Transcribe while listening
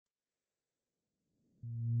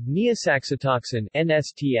Neosaxitoxin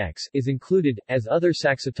 (NSTX) is included, as other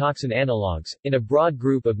saxitoxin analogues, in a broad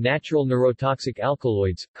group of natural neurotoxic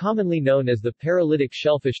alkaloids, commonly known as the paralytic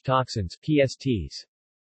shellfish toxins (PSTs).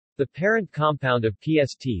 The parent compound of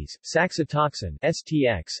PSTs, saxitoxin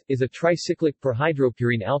 (STX), is a tricyclic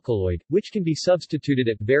perhydropurine alkaloid, which can be substituted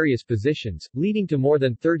at various positions, leading to more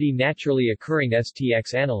than 30 naturally occurring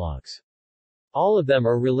STX analogues. All of them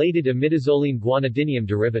are related imidazoline guanidinium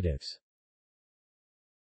derivatives.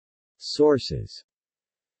 Sources: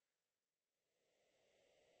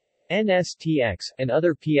 NSTX, and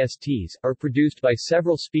other PSTs, are produced by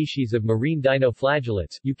several species of marine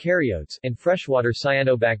dinoflagellates eukaryotes, and freshwater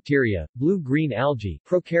cyanobacteria, blue-green algae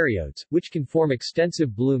prokaryotes, which can form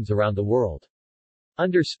extensive blooms around the world.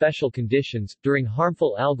 Under special conditions, during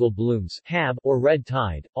harmful algal blooms HAB, or red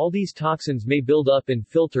tide, all these toxins may build up in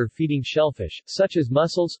filter-feeding shellfish, such as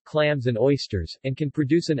mussels, clams and oysters, and can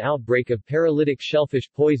produce an outbreak of paralytic shellfish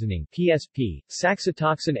poisoning PSP.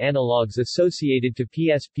 Saxitoxin analogues associated to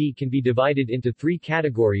PSP can be divided into three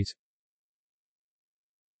categories: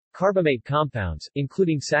 carbamate compounds,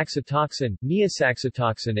 including saxitoxin,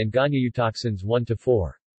 neosaxitoxin and goniutoxins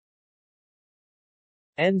 1-4.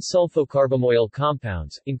 N-sulfocarbamoyl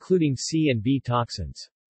compounds, including C and B toxins.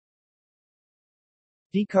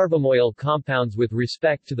 Decarbamoyl compounds with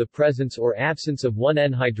respect to the presence or absence of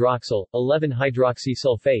 1N-hydroxyl,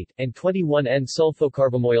 11-hydroxysulfate, and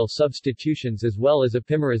 21N-sulfocarbamoyl substitutions, as well as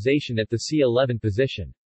epimerization at the C11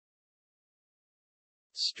 position.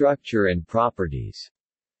 Structure and properties.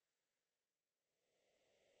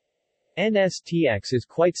 NSTX is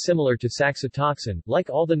quite similar to saxitoxin, like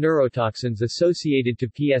all the neurotoxins associated to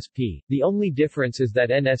PSP. The only difference is that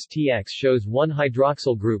NSTX shows one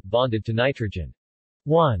hydroxyl group bonded to nitrogen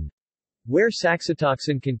 1. Where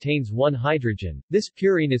saxitoxin contains one hydrogen, this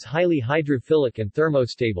purine is highly hydrophilic and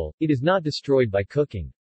thermostable. It is not destroyed by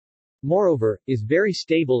cooking. Moreover, is very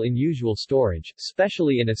stable in usual storage,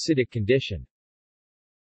 especially in acidic condition.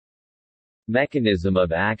 Mechanism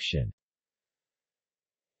of action.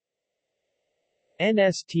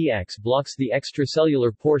 NSTX blocks the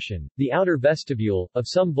extracellular portion, the outer vestibule, of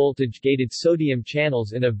some voltage-gated sodium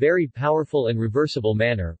channels in a very powerful and reversible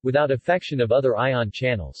manner, without affection of other ion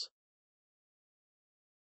channels.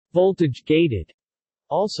 Voltage-gated,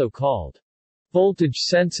 also called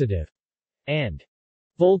voltage-sensitive, and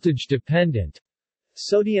voltage-dependent,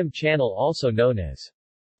 sodium channel, also known as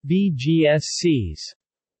VGSCs,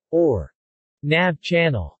 or NaV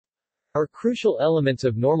channel, are crucial elements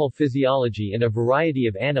of normal physiology in a variety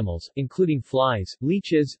of animals, including flies,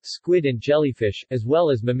 leeches, squid and jellyfish, as well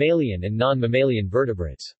as mammalian and non-mammalian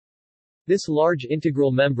vertebrates. This large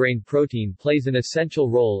integral membrane protein plays an essential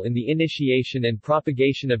role in the initiation and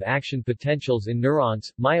propagation of action potentials in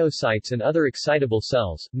neurons, myocytes and other excitable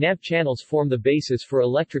cells. NaV channels form the basis for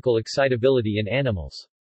electrical excitability in animals.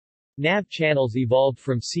 NaV channels evolved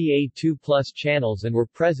from Ca2+ channels and were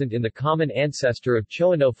present in the common ancestor of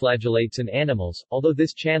choanoflagellates and animals, although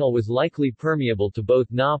this channel was likely permeable to both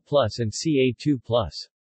Na+ and Ca2+.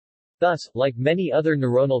 Thus, like many other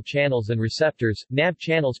neuronal channels and receptors, NaV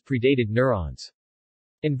channels predated neurons.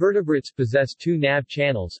 Invertebrates possess two NaV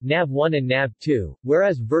channels, NaV1 and NaV2,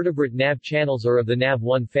 whereas vertebrate NaV channels are of the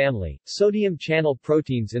NaV1 family. Sodium channel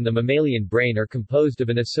proteins in the mammalian brain are composed of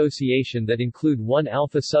an association that include one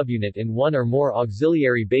alpha subunit and one or more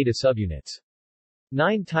auxiliary beta subunits.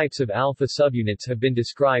 9 types of alpha subunits have been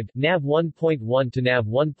described, NaV 1.1 to NaV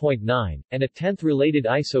 1.9, and a 10th related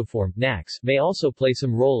isoform, NAX, may also play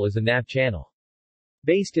some role as a NaV channel.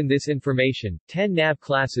 Based in this information, 10 NaV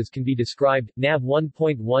classes can be described, NaV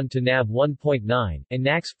 1.1 to NaV 1.9, and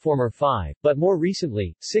NAX, former 5, but more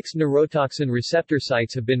recently, 6 neurotoxin receptor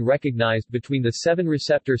sites have been recognized between the 7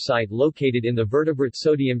 receptor site located in the vertebrate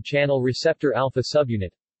sodium channel receptor alpha subunit.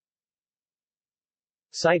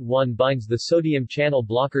 Site 1 binds the sodium channel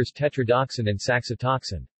blockers tetrodotoxin and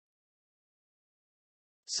saxitoxin.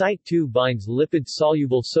 Site 2 binds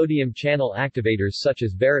lipid-soluble sodium channel activators such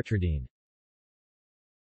as veratridine.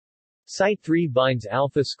 Site 3 binds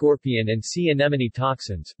alpha-scorpion and sea-anemone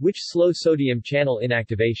toxins, which slow sodium channel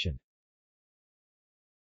inactivation.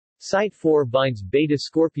 Site 4 binds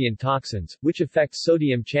beta-scorpion toxins, which affect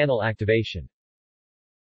sodium channel activation.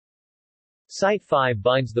 Site 5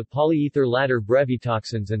 binds the polyether ladder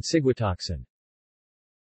brevetoxins and ciguatoxin.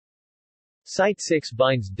 Site 6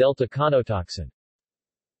 binds delta-conotoxin.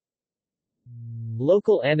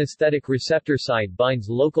 Local anesthetic receptor site binds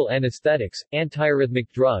local anesthetics,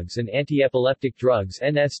 antiarrhythmic drugs and antiepileptic drugs.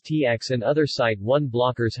 NSTX and other site 1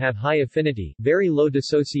 blockers have high affinity, very low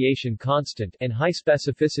dissociation constant, and high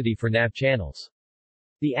specificity for NaV channels.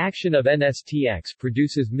 The action of NSTX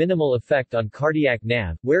produces minimal effect on cardiac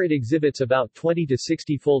nav, where it exhibits about 20 to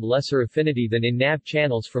 60-fold lesser affinity than in nav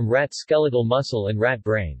channels from rat skeletal muscle and rat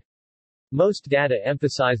brain. Most data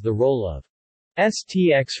emphasize the role of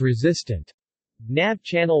STX-resistant nav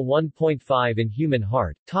channel 1.5 in human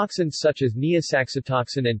heart. Toxins such as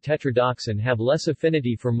Neosaxitoxin and tetrodotoxin have less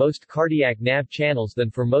affinity for most cardiac nav channels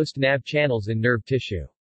than for most nav channels in nerve tissue.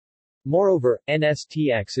 Moreover,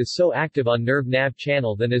 NSTX is so active on nerve nav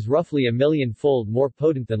channel than is roughly a million-fold more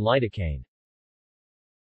potent than lidocaine.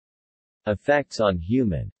 Effects on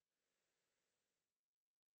human.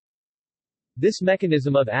 This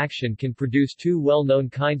mechanism of action can produce two well-known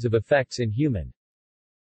kinds of effects in human.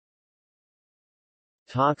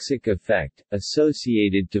 Toxic effect,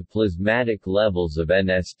 associated to plasmatic levels of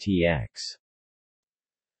NSTX.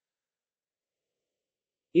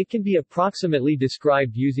 It can be approximately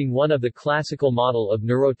described using one of the classical model of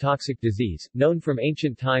neurotoxic disease, known from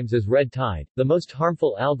ancient times as red tide, the most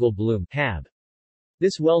harmful algal bloom HAB.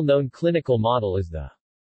 This well-known clinical model is the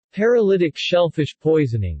paralytic shellfish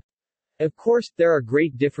poisoning. Of course, there are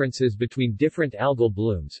great differences between different algal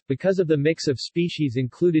blooms, because of the mix of species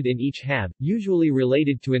included in each HAB, usually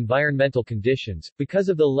related to environmental conditions, because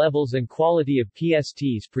of the levels and quality of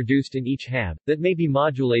PSTs produced in each HAB, that may be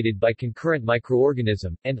modulated by concurrent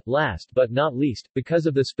microorganism, and, last but not least, because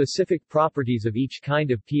of the specific properties of each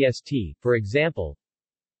kind of PST, for example,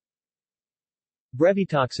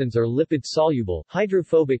 brevetoxins are lipid-soluble,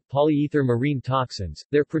 hydrophobic polyether marine toxins.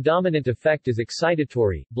 Their predominant effect is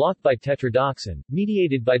excitatory, blocked by tetrodotoxin,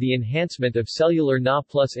 mediated by the enhancement of cellular Na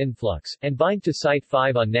plus influx, and bind to site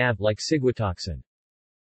 5 on NAV like ciguatoxin.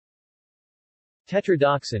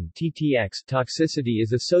 Tetrodotoxin (TTX) toxicity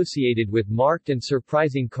is associated with marked and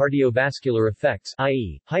surprising cardiovascular effects,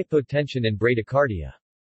 i.e., hypotension and bradycardia.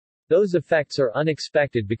 Those effects are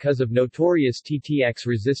unexpected because of notorious TTX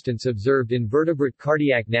resistance observed in vertebrate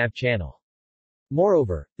cardiac nav channel.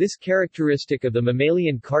 Moreover, this characteristic of the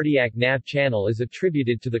mammalian cardiac nav channel is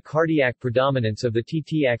attributed to the cardiac predominance of the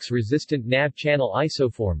TTX-resistant nav channel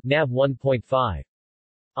isoform NAV 1.5.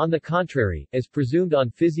 On the contrary, as presumed on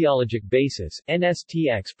physiologic basis,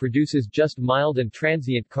 NSTX produces just mild and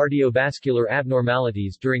transient cardiovascular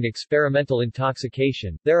abnormalities during experimental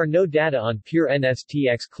intoxication. There are no data on pure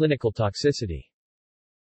NSTX clinical toxicity.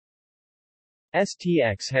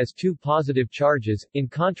 STX has two positive charges, in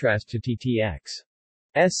contrast to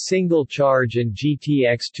TTX's single charge and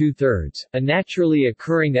GTX 2/3, a naturally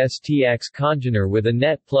occurring STX congener with a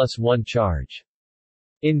net +1 charge.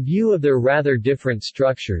 In view of their rather different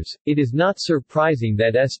structures, it is not surprising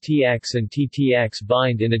that STX and TTX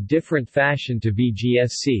bind in a different fashion to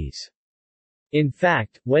VGSCs. In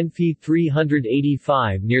fact, when Phe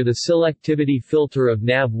 385 near the selectivity filter of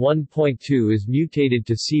NAV 1.2 is mutated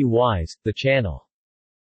to CYs, the channel's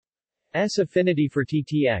affinity for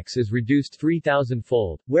TTX is reduced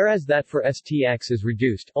 3,000-fold, whereas that for STX is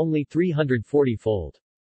reduced only 340-fold.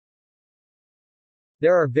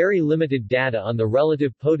 There are very limited data on the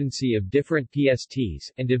relative potency of different PSTs,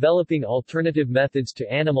 and developing alternative methods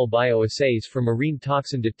to animal bioassays for marine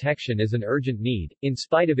toxin detection is an urgent need. In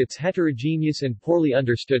spite of its heterogeneous and poorly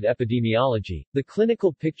understood epidemiology, the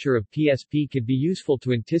clinical picture of PSP could be useful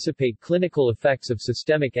to anticipate clinical effects of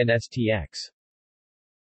systemic NSTX.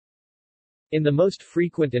 In the most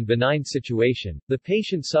frequent and benign situation, the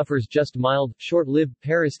patient suffers just mild, short-lived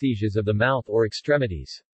paresthesias of the mouth or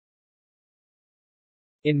extremities.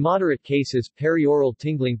 In moderate cases, perioral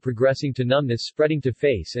tingling progressing to numbness spreading to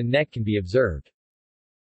face and neck can be observed.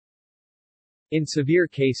 In severe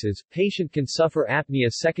cases, patient can suffer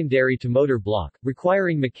apnea secondary to motor block,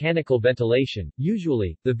 requiring mechanical ventilation.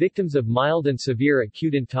 Usually, the victims of mild and severe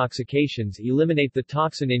acute intoxications eliminate the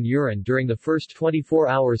toxin in urine during the first 24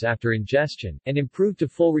 hours after ingestion, and improve to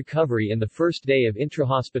full recovery in the first day of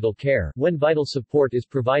intrahospital care, when vital support is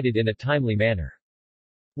provided in a timely manner.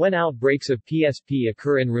 When outbreaks of PSP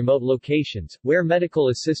occur in remote locations, where medical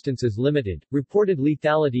assistance is limited, reported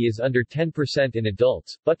lethality is under 10% in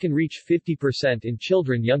adults, but can reach 50% in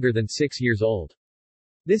children younger than 6 years old.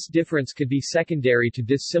 This difference could be secondary to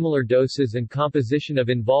dissimilar doses and composition of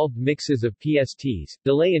involved mixes of PSTs,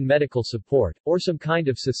 delay in medical support, or some kind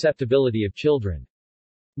of susceptibility of children.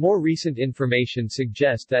 More recent information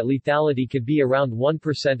suggests that lethality could be around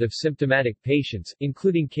 1% of symptomatic patients,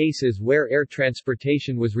 including cases where air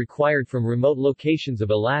transportation was required from remote locations of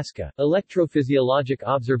Alaska. Electrophysiologic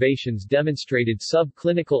observations demonstrated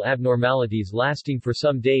subclinical abnormalities lasting for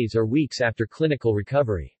some days or weeks after clinical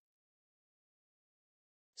recovery.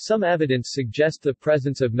 Some evidence suggests the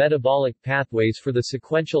presence of metabolic pathways for the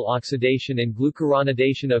sequential oxidation and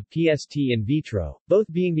glucuronidation of PST in vitro,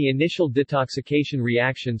 both being the initial detoxification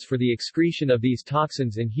reactions for the excretion of these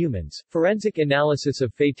toxins in humans. Forensic analysis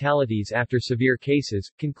of fatalities after severe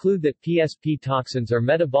cases conclude that PSP toxins are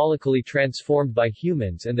metabolically transformed by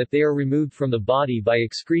humans and that they are removed from the body by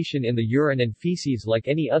excretion in the urine and feces like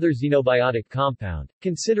any other xenobiotic compound.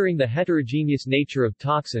 Considering the heterogeneous nature of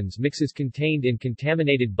toxins mixes contained in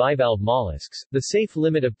contaminated bivalve mollusks, the safe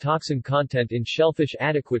limit of toxin content in shellfish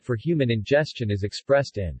adequate for human ingestion is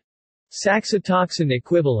expressed in saxitoxin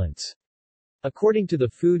equivalents. According to the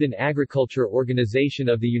Food and Agriculture Organization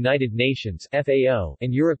of the United Nations (FAO)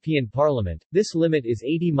 and European Parliament, this limit is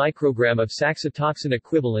 80 microgram of saxitoxin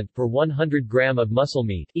equivalent per 100 gram of muscle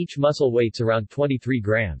meat. Each muscle weighs around 23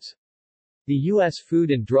 grams. The U.S.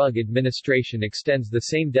 Food and Drug Administration extends the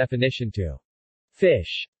same definition to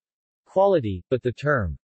fish quality, but the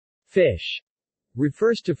term fish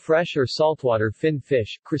refers to fresh or saltwater fin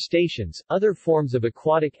fish, crustaceans, other forms of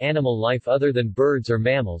aquatic animal life other than birds or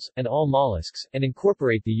mammals, and all mollusks, and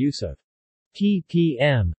incorporate the use of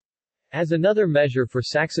ppm as another measure for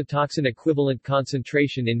saxitoxin equivalent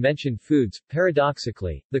concentration in mentioned foods.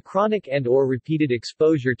 Paradoxically, the chronic and/or repeated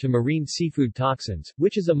exposure to marine seafood toxins,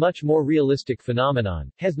 which is a much more realistic phenomenon,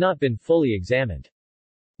 has not been fully examined.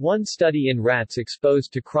 One study in rats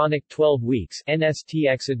exposed to chronic 12 weeks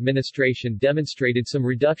NSTX administration demonstrated some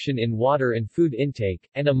reduction in water and food intake,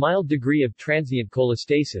 and a mild degree of transient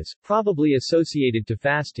cholestasis, probably associated to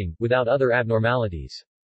fasting, without other abnormalities.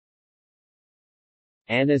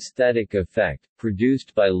 Anesthetic effect,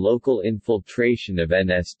 produced by local infiltration of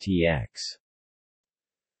NSTX.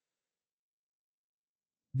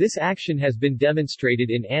 This action has been demonstrated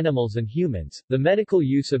in animals and humans. The medical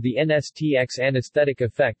use of the NSTX anesthetic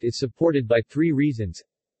effect is supported by three reasons.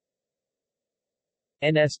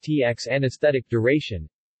 NSTX anesthetic duration.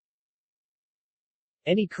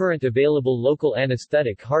 Any current available local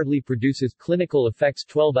anesthetic hardly produces clinical effects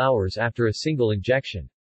 12 hours after a single injection.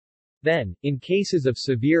 Then, in cases of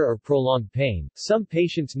severe or prolonged pain, some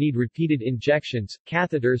patients need repeated injections,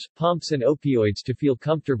 catheters, pumps and opioids to feel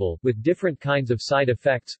comfortable, with different kinds of side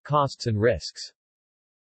effects, costs and risks.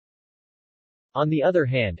 On the other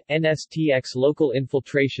hand, NSTX local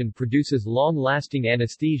infiltration produces long-lasting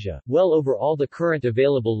anesthesia, well over all the current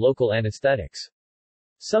available local anesthetics.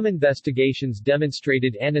 Some investigations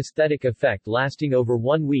demonstrated anesthetic effect lasting over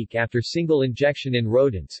 1 week after single injection in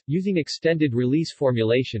rodents, using extended-release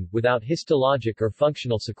formulation, without histologic or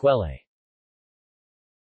functional sequelae.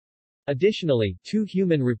 Additionally, 2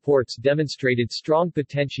 human reports demonstrated strong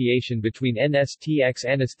potentiation between NSTX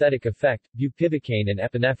anesthetic effect, bupivacaine and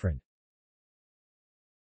epinephrine.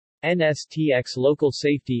 NSTX local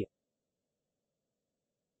safety.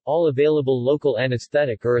 All available local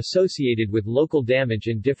anesthetic are associated with local damage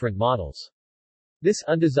in different models. This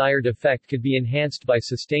undesired effect could be enhanced by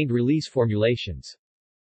sustained-release formulations.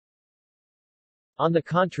 On the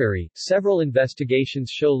contrary, several investigations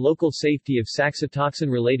show local safety of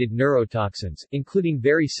saxitoxin-related neurotoxins, including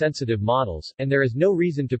very sensitive models, and there is no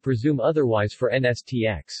reason to presume otherwise for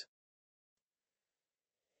NSTX.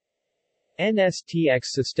 NSTX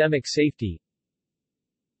systemic safety.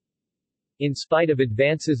 In spite of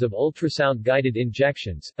advances of ultrasound-guided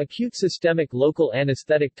injections, acute systemic local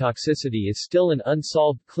anesthetic toxicity is still an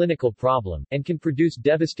unsolved clinical problem, and can produce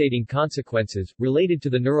devastating consequences, related to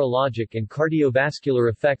the neurologic and cardiovascular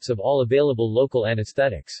effects of all available local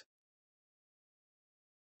anesthetics.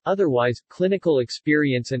 Otherwise, clinical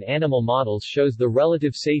experience and animal models shows the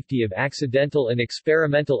relative safety of accidental and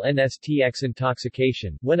experimental NSTX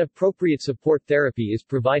intoxication, when appropriate support therapy is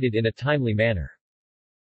provided in a timely manner.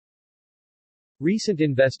 Recent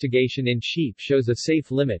investigation in sheep shows a safe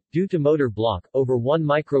limit, due to motor block, over 1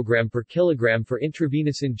 microgram per kilogram for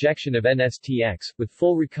intravenous injection of NSTX, with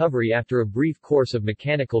full recovery after a brief course of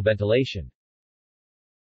mechanical ventilation.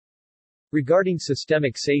 Regarding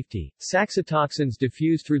systemic safety, saxitoxins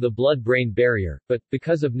diffuse through the blood-brain barrier, but,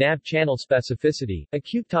 because of NAV channel specificity,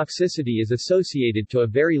 acute toxicity is associated to a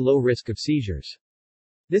very low risk of seizures.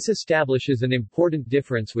 This establishes an important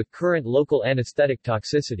difference with current local anesthetic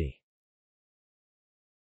toxicity.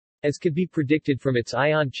 As could be predicted from its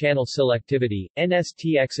ion channel selectivity,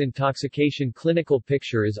 NSTX intoxication clinical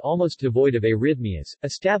picture is almost devoid of arrhythmias,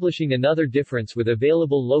 establishing another difference with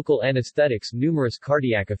available local anesthetics' numerous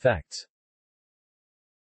cardiac effects.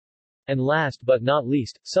 And last but not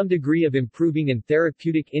least, some degree of improving in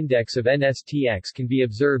therapeutic index of NSTX can be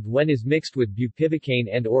observed when is mixed with bupivacaine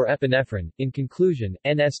and/or epinephrine. In conclusion,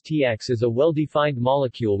 NSTX is a well-defined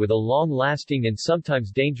molecule with a long-lasting and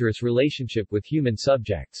sometimes dangerous relationship with human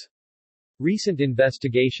subjects. Recent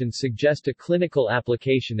investigations suggest a clinical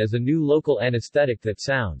application as a new local anesthetic that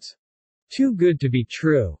sounds too good to be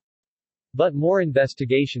true, but more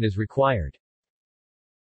investigation is required.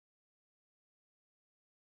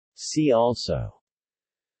 See also: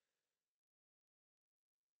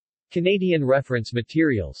 Canadian reference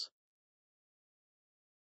materials.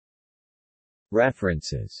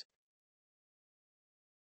 References